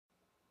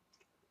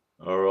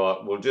All right,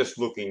 well, just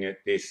looking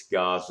at this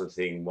Gaza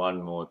thing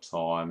one more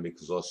time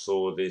because I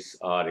saw this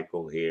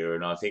article here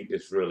and I think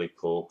this really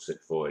corks it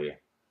for you.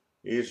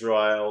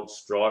 Israel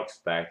strikes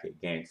back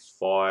against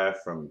fire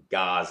from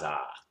Gaza.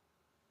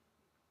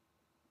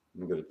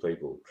 Look at the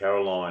people.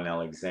 Caroline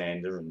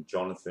Alexander and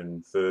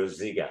Jonathan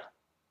Furziger,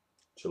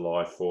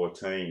 July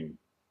 14.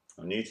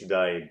 I knew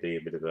today would be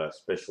a bit of a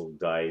special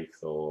day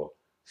for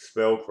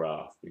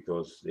spellcraft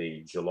because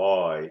the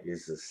July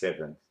is the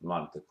 7th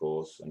month, of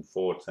course, and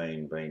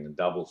 14 being the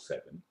double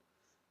seven,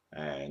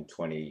 and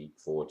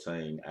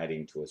 2014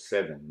 adding to a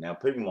 7. Now,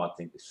 people might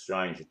think it's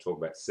strange to talk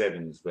about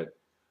sevens, but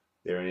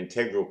they're an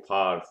integral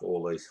part of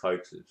all these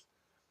hoaxes.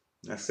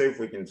 Now, see if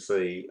we can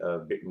see a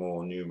bit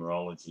more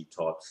numerology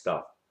type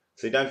stuff.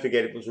 So don't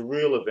forget, if it was a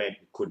real event,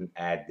 you couldn't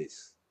add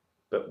this.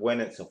 But when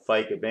it's a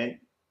fake event,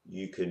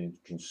 you can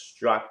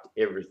construct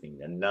everything,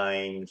 the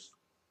names,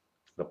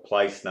 the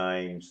place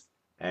names,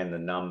 and the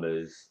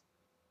numbers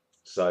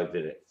so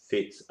that it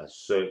fits a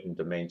certain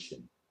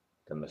dimension,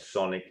 the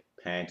Masonic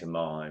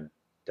pantomime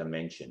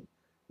dimension.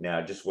 Now,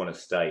 I just want to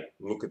state,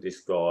 look at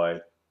this guy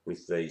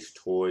with these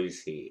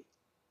toys here.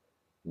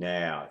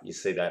 Now, you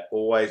see, they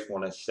always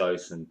want to show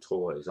some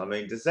toys. I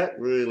mean, does that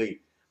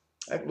really,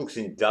 that looks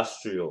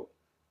industrial.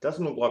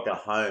 Doesn't look like a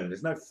home.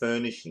 There's no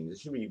furnishings. There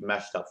should be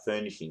mashed up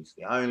furnishings.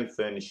 The only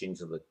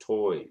furnishings are the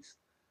toys.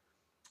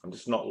 I'm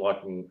just not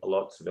liking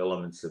lots of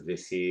elements of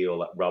this here, all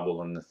that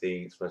rubble and the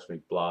thing. It's supposed to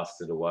be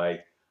blasted away.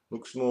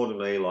 Looks more to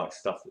me like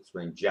stuff that's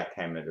been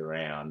jackhammered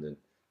around and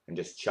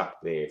just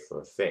chucked there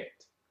for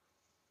effect.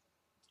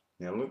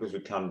 Now look as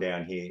we come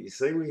down here. You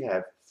see we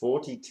have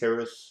 40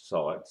 terrorist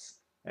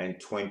sites and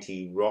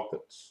 20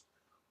 rockets.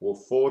 Well,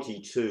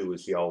 42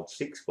 is the old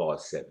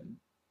 6x7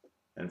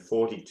 and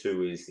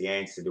 42 is the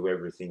answer to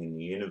everything in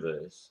the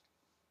universe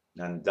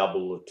and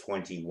double of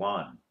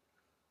 21.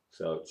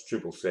 So it's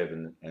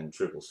 777 and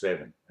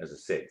 777, as I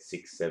said,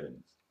 6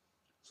 sevens.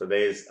 So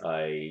there's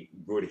a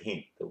good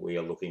hint that we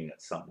are looking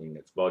at something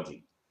that's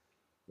bodgy.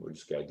 We'll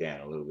just go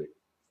down a little bit.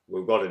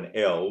 We've got an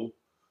L.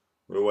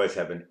 We always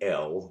have an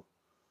L.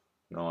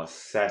 Nice.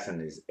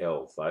 Saturn is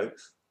L,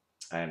 folks.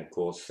 And of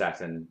course,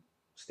 Saturn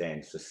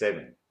stands for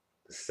 7,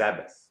 the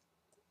Sabbath.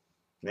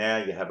 Now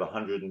you have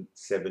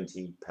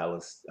 170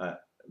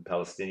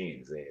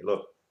 Palestinians there.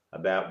 Look,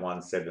 about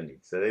 170.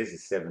 So there's a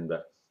 7, but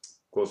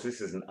of course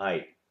this is an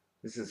 8.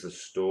 This is a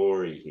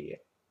story here.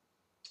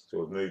 So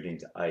we've moved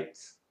into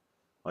 8s.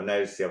 I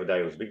noticed the other day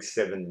there was a big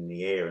 7 in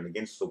the air, and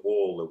against the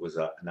wall there was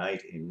an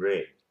 8 in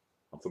red.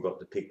 I forgot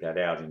to pick that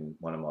out in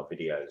one of my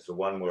videos. The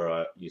one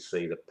where you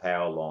see the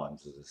power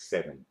lines is a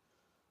 7.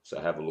 So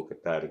have a look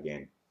at that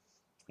again,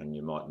 and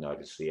you might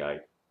notice the 8.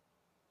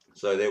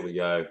 So there we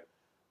go.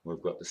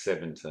 We've got the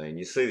 17.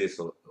 You see this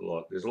a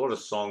lot. There's a lot of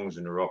songs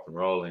in the rock and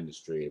roll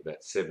industry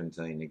about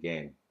 17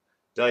 again.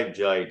 Dave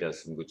J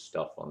does some good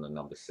stuff on the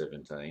number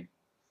 17.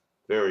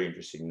 Very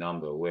interesting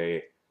number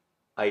where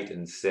 8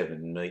 and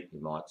 7 meet,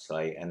 you might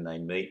say, and they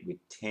meet with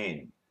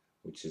 10,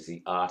 which is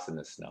the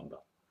Artemis number.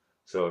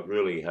 So it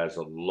really has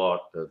a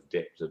lot of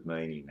depth of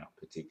meaning, that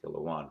particular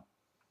one.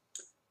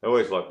 I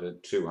always like the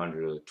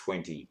 200 or the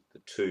 20, the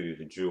 2,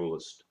 the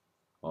dualist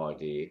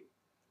idea.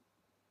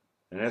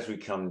 And as we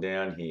come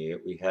down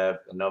here, we have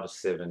another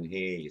 7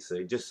 here, you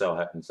see. Just so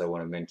happens they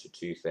want to mention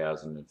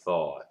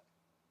 2005.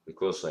 Of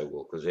course they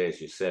will, because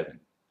there's your 7.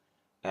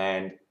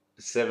 And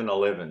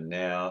 7-Eleven.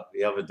 Now,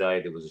 the other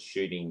day there was a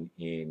shooting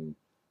in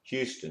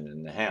Houston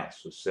and the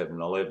house was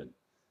 7-Eleven.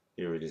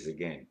 Here it is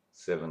again,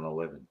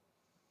 7-Eleven.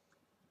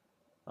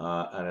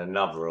 And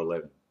another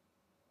 11.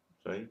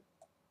 See?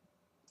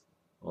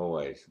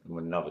 Always. And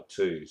another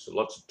 2. So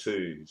lots of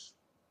 2s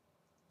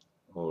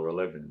or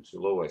 11s.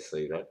 You'll always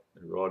see that.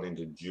 Right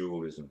into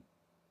dualism.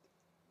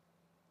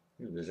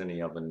 If there's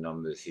any other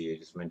numbers here,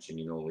 just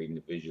mentioning all the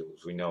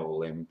individuals. We know all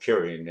them.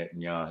 Kerry and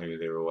Netanyahu,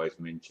 they're always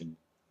mentioned.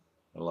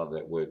 I love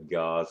that word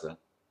Gaza.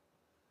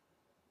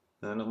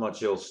 Not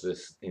much else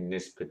in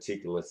this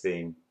particular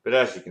thing. But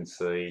as you can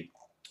see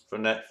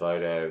from that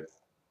photo,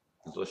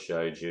 as I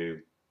showed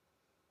you,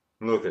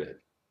 look at it.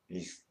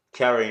 He's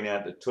carrying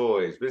out the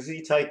toys. But is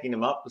he taking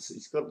them up?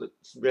 He's got it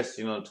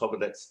resting on top of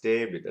that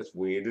stair bit. That's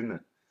weird, isn't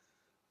it?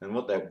 And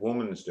what that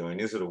woman's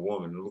doing, is it a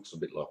woman? It looks a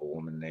bit like a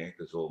woman there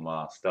because all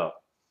masked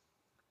up.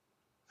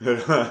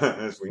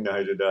 As we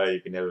know today,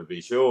 you can never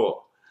be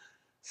sure.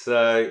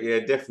 So, yeah,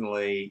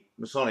 definitely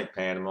Masonic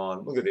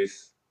pantomime. Look at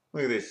this.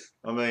 Look at this.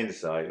 I mean to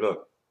say,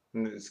 look,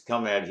 it's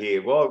come out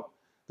here. Well,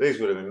 these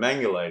would have been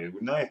mangulated,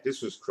 wouldn't they? If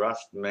this was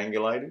crushed and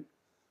mangulated.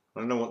 I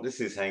don't know what this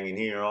is hanging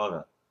here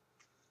either.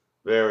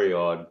 Very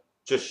odd.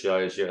 Just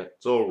shows you.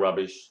 It's all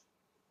rubbish.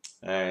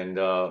 And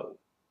I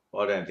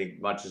don't think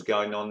much is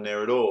going on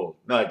there at all.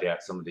 No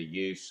doubt some of the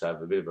youths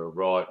have a bit of a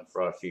riot and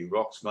throw a few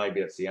rocks.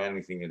 Maybe that's the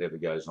only thing that ever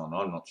goes on.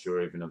 I'm not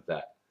sure even of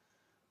that.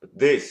 But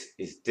this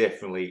is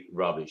definitely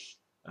rubbish.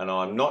 And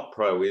I'm not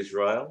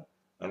pro-Israel,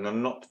 and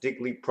I'm not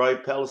particularly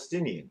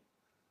pro-Palestinian.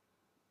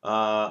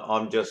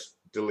 I'm just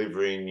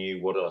delivering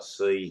you what I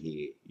see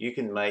here. You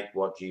can make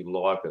what you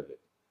like of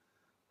it,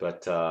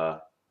 but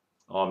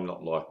I'm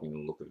not liking the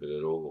look of it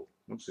at all.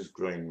 What's this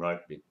green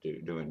rope bit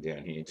doing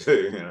down here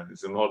too? You know,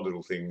 there's some odd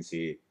little things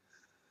here.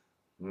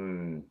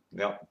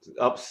 Now,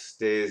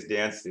 upstairs,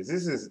 downstairs.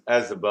 This is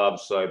as above,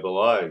 so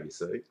below, you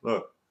see.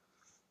 Look,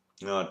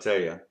 I tell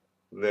you,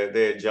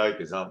 they're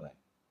jokers, aren't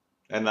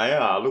they? And they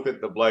are. Look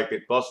at the bloke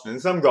at Boston.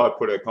 And some guy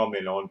put a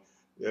comment on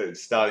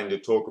starting to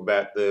talk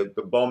about the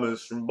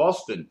bombers from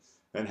Boston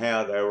and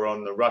how they were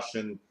on the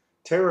Russian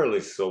terror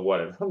lists or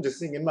whatever. I'm just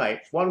thinking, mate,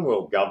 it's one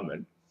world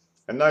government,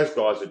 and those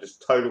guys are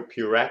just total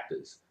pure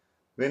actors.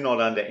 They're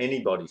not under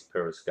anybody's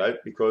periscope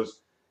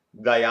because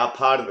they are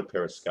part of the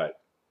periscope.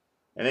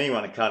 And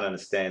anyone who can't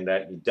understand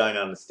that, you don't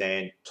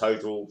understand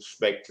total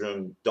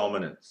spectrum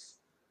dominance.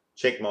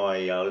 Check my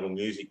little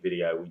music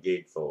video we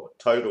did for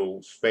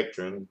total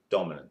spectrum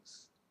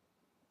dominance.